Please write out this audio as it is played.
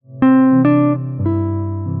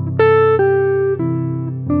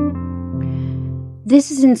This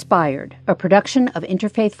is Inspired, a production of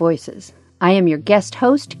Interfaith Voices. I am your guest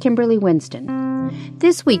host, Kimberly Winston.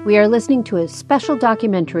 This week, we are listening to a special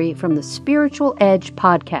documentary from the Spiritual Edge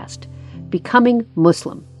podcast, Becoming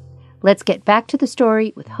Muslim. Let's get back to the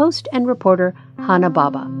story with host and reporter Hannah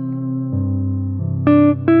Baba.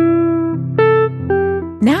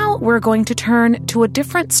 Now we're going to turn to a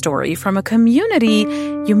different story from a community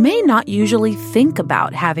you may not usually think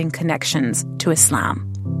about having connections to Islam.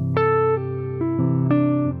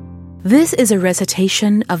 This is a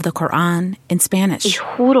recitation of the Quran in Spanish. Y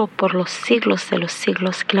juro por los siglos de los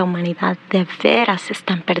siglos que la humanidad de veras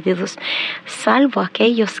están perdidos, salvo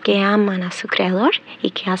aquellos que aman a su Creador y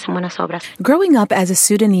que hacen buenas obras. Growing up as a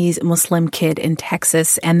Sudanese Muslim kid in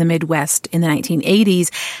Texas and the Midwest in the 1980s,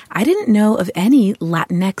 I didn't know of any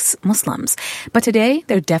Latinx Muslims. But today,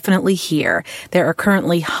 they're definitely here. There are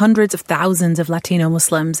currently hundreds of thousands of Latino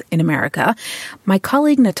Muslims in America. My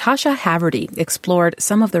colleague Natasha Haverty explored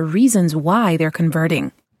some of the reasons why they're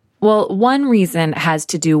converting. Well, one reason has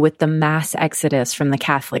to do with the mass exodus from the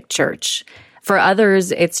Catholic Church. For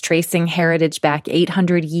others, it's tracing heritage back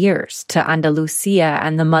 800 years to Andalusia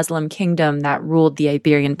and the Muslim kingdom that ruled the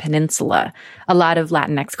Iberian Peninsula. A lot of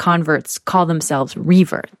Latinx converts call themselves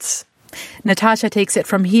reverts. Natasha takes it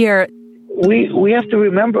from here. We have to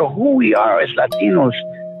remember who we are as Latinos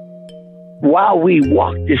while we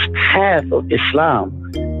walk this path of Islam.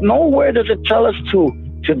 Nowhere does it tell us to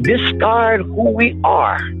discard who we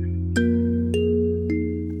are.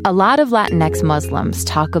 A lot of Latinx Muslims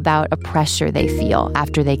talk about a pressure they feel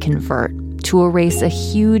after they convert to erase a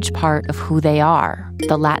huge part of who they are,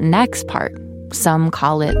 the Latinx part. Some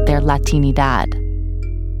call it their Latinidad.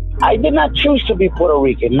 I did not choose to be Puerto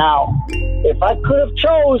Rican. Now, if I could have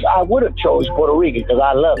chose, I would have chose Puerto Rican because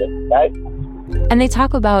I love it, right? And they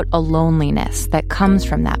talk about a loneliness that comes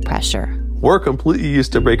from that pressure. We're completely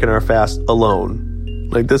used to breaking our fast alone.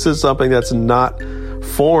 Like, this is something that's not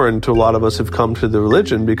foreign to a lot of us who've come to the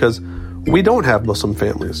religion because we don't have Muslim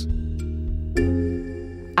families.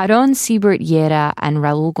 Aron Siebert Llera and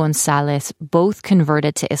Raul Gonzalez both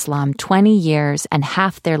converted to Islam 20 years and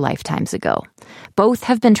half their lifetimes ago. Both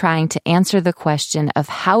have been trying to answer the question of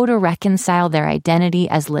how to reconcile their identity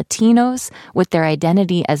as Latinos with their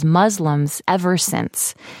identity as Muslims ever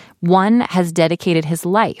since. One has dedicated his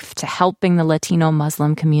life to helping the Latino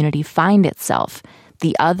Muslim community find itself.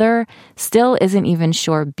 The other still isn't even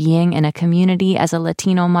sure being in a community as a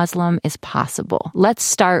Latino Muslim is possible. Let's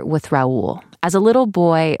start with Raul. As a little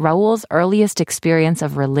boy, Raul's earliest experience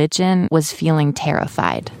of religion was feeling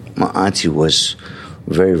terrified. My auntie was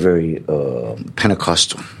very, very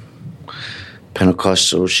Pentecostal.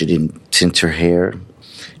 Pentecostal, she didn't tint her hair.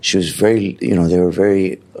 She was very, they were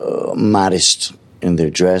very modest in their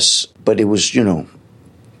dress. But it was,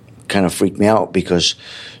 kind of freaked me out because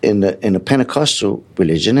in the Pentecostal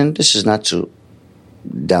religion, and this is not to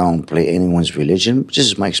downplay anyone's religion, this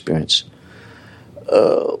is my experience.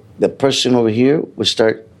 The person over here would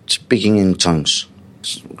start speaking in tongues.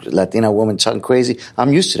 Latina woman talking crazy.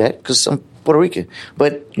 I'm used to that because I'm Puerto Rican.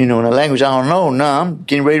 But, in a language I don't know, now I'm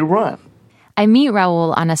getting ready to run. I meet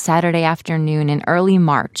Raul on a Saturday afternoon in early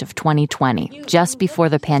March of 2020, just before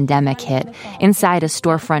the pandemic hit, inside a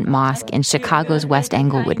storefront mosque in Chicago's West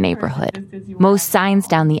Englewood neighborhood. Most signs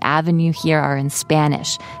down the avenue here are in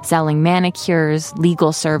Spanish, selling manicures,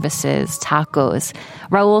 legal services, tacos.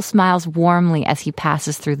 Raul smiles warmly as he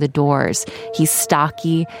passes through the doors. He's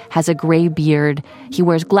stocky, has a gray beard. He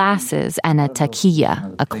wears glasses and a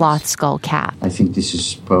taquilla, a cloth skull cap. I think this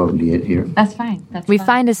is probably it here. That's fine. We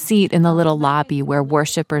find a seat in the little lobby where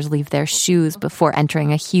worshipers leave their shoes before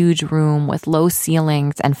entering a huge room with low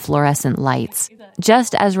ceilings and fluorescent lights.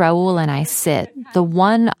 Just as Raul and I sit, the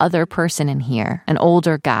one other person in here, an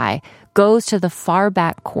older guy, goes to the far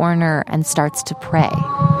back corner and starts to pray.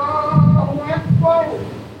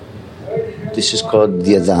 This is called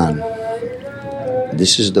the Adhan.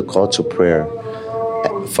 This is the call to prayer.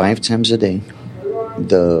 5 times a day,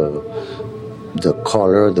 the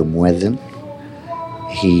caller, the muezzin,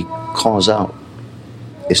 he calls out,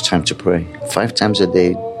 it's time to pray. 5 times a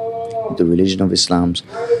day, the religion of Islam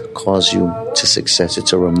calls you to success.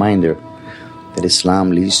 It's a reminder that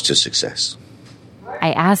Islam leads to success.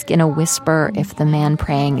 I ask in a whisper if the man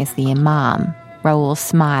praying is the imam. Raul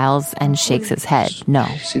smiles and shakes his head. No.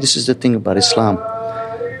 See, this is the thing about Islam.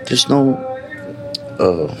 There's no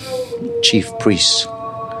chief priest.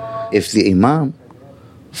 If the imam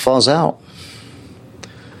falls out,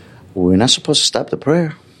 we're not supposed to stop the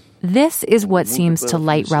prayer. This is what seems to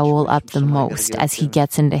light Raul up the most as he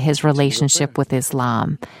gets into his relationship with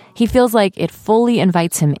Islam. He feels like it fully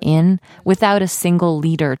invites him in without a single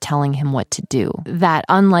leader telling him what to do. That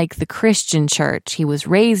unlike the Christian church he was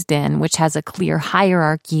raised in, which has a clear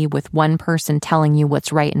hierarchy with one person telling you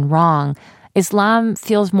what's right and wrong, Islam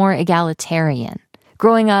feels more egalitarian.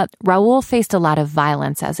 Growing up, Raul faced a lot of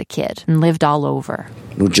violence as a kid and lived all over.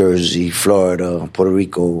 New Jersey, Florida, Puerto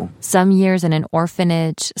Rico. Some years in an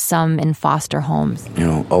orphanage, some in foster homes. You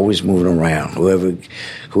know, always moving around.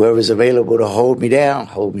 Whoever's available to hold me down,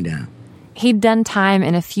 hold me down. He'd done time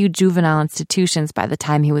in a few juvenile institutions by the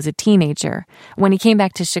time he was a teenager. When he came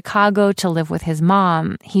back to Chicago to live with his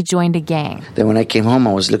mom, he joined a gang. Then when I came home,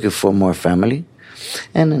 I was looking for more family.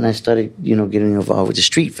 And then I started, getting involved with the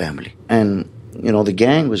street family. And the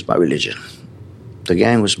gang was my religion.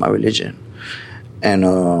 And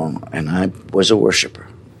I was a worshiper.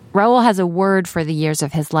 Raul has a word for the years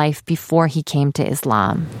of his life before he came to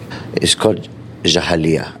Islam. It's called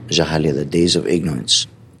Jahiliya, the days of ignorance.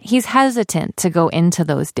 He's hesitant to go into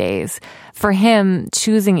those days. For him,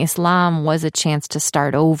 choosing Islam was a chance to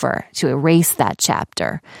start over, to erase that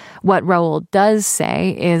chapter. What Raul does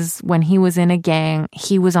say is when he was in a gang,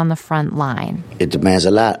 he was on the front line. It demands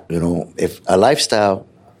a lot, If a lifestyle,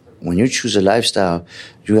 when you choose a lifestyle,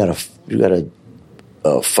 you gotta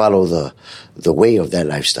follow the way of that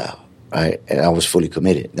lifestyle, right? And I was fully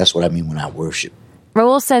committed. That's what I mean when I worship.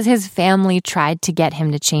 Raul says his family tried to get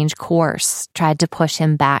him to change course, tried to push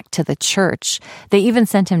him back to the church. They even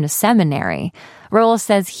sent him to seminary. Raul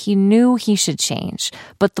says he knew he should change,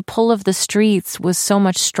 but the pull of the streets was so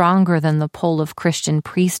much stronger than the pull of Christian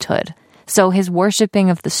priesthood. So his worshiping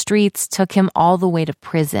of the streets took him all the way to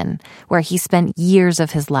prison, where he spent years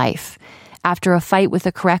of his life. After a fight with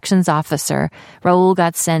a corrections officer, Raul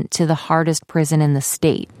got sent to the hardest prison in the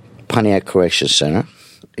state. Pontiac Corrections Center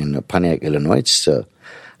in Pontiac, Illinois. It's the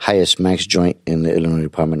highest max joint in the Illinois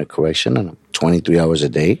Department of Correction, and 23 hours a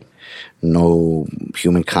day. No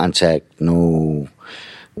human contact, no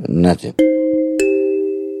nothing.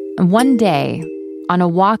 And one day, on a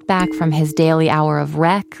walk back from his daily hour of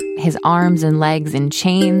rec, his arms and legs in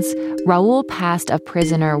chains, Raul passed a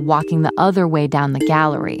prisoner walking the other way down the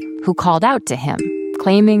gallery who called out to him,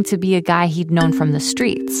 claiming to be a guy he'd known from the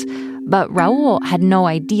streets. But Raul had no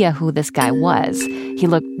idea who this guy was. He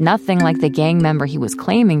looked nothing like the gang member he was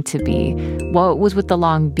claiming to be. What was with the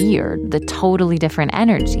long beard, the totally different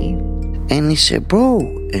energy? And he said, bro,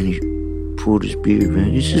 and he pulled his beard,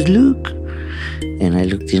 man. He says, look. And I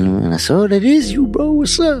looked at him and I said, oh, that is you, bro.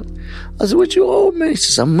 What's up? I said, what you owe me? He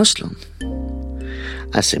says, I'm Muslim.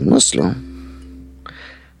 I said, Muslim?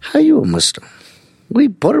 How you a Muslim? We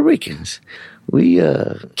Puerto Ricans. We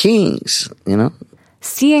kings,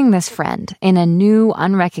 Seeing this friend in a new,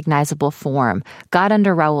 unrecognizable form got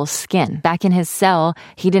under Raul's skin. Back in his cell,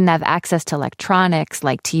 he didn't have access to electronics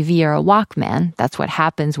like TV or a Walkman. That's what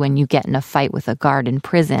happens when you get in a fight with a guard in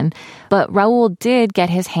prison. But Raul did get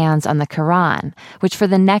his hands on the Quran, which for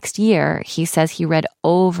the next year, he says he read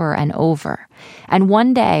over and over. And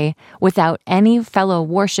one day, without any fellow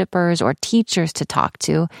worshipers or teachers to talk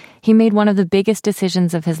to, he made one of the biggest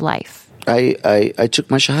decisions of his life. I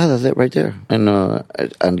took my shahada right there in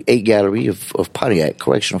an 8 gallery of Pontiac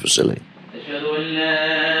Correctional Facility.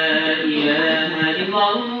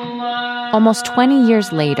 Almost 20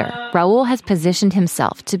 years later, Raul has positioned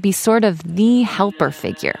himself to be sort of the helper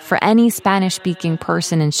figure for any Spanish-speaking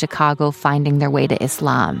person in Chicago finding their way to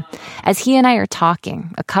Islam. As he and I are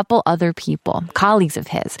talking, a couple other people, colleagues of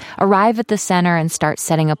his, arrive at the center and start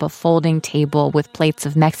setting up a folding table with plates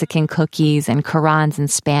of Mexican cookies and Qurans in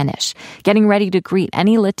Spanish, getting ready to greet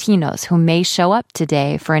any Latinos who may show up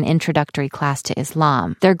today for an introductory class to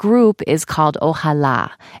Islam. Their group is called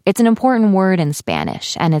Ojalá. It's an important word in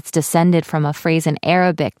Spanish, and it's descended from a phrase in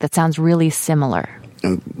Arabic that sounds really similar.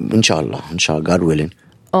 Inshallah, God willing.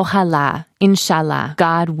 Ojalá, inshallah,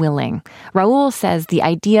 God willing. Raul says the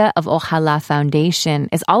idea of Ojalá Foundation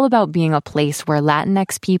is all about being a place where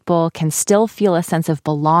Latinx people can still feel a sense of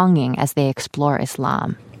belonging as they explore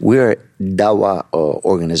Islam. We're a dawah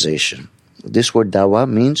organization. This word dawah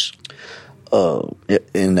means,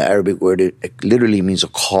 in the Arabic word, it literally means a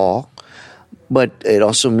call, but it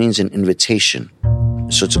also means an invitation.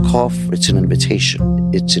 So it's a call, it's an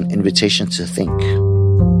invitation. It's an invitation to think.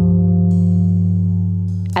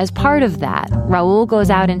 As part of that, Raul goes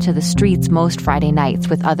out into the streets most Friday nights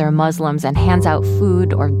with other Muslims and hands out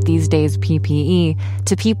food, or these days PPE,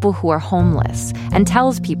 to people who are homeless and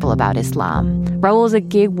tells people about Islam. Raul's a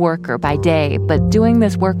gig worker by day, but doing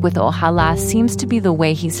this work with Ojalá seems to be the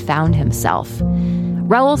way he's found himself.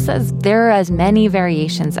 Raul says there are as many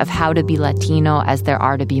variations of how to be Latino as there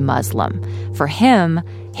are to be Muslim. For him,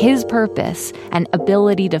 his purpose and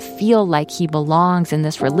ability to feel like he belongs in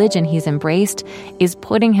this religion he's embraced is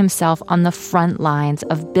putting himself on the front lines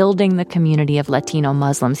of building the community of Latino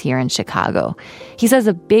Muslims here in Chicago. He says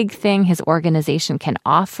a big thing his organization can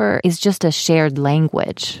offer is just a shared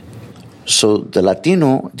language. So the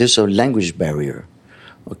Latino, there's a language barrier.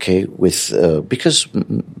 Okay, because a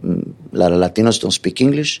lot of Latinos don't speak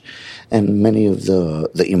English, and many of the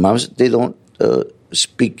imams, they don't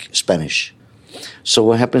speak Spanish. So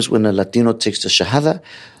what happens when a Latino takes the Shahada?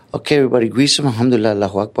 Okay, everybody greets him, Alhamdulillah,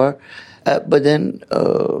 Allahu Akbar. But then,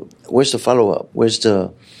 where's the follow-up? Who's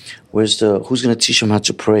going to teach him how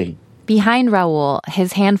to pray? Behind Raul,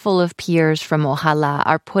 his handful of peers from Ojalá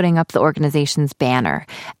are putting up the organization's banner.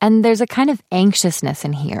 And there's a kind of anxiousness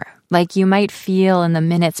in here, like you might feel in the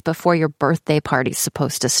minutes before your birthday party's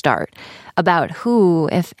supposed to start, about who,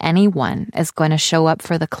 if anyone, is going to show up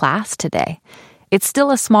for the class today. It's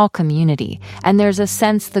still a small community, and there's a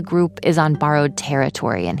sense the group is on borrowed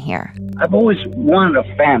territory in here. I've always wanted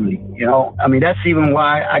a family, I mean, that's even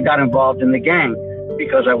why I got involved in the gang,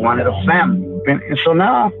 because I wanted a family. And so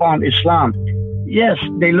now I found Islam. Yes,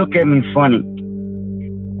 they look at me funny.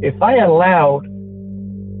 If I allowed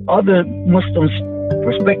other Muslims'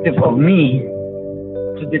 perspective of me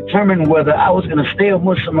to determine whether I was going to stay a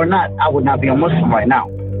Muslim or not, I would not be a Muslim right now.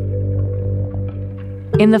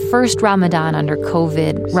 In the first Ramadan under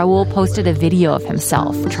COVID, Raul posted a video of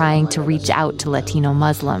himself trying to reach out to Latino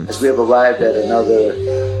Muslims. We have arrived at another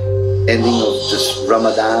ending of this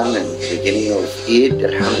Ramadan and beginning of Eid.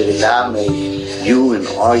 Alhamdulillah, may you and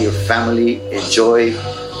all your family enjoy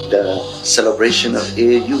the celebration of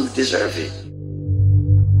Eid. You deserve it.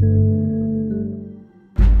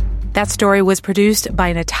 That story was produced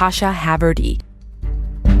by Natasha Haverty.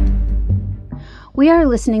 We are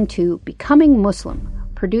listening to Becoming Muslim,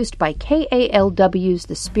 produced by KALW's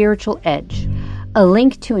The Spiritual Edge. A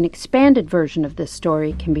link to an expanded version of this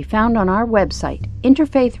story can be found on our website,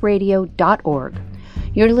 interfaithradio.org.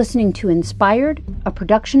 You're listening to Inspired, a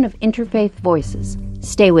production of Interfaith Voices.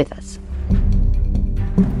 Stay with us.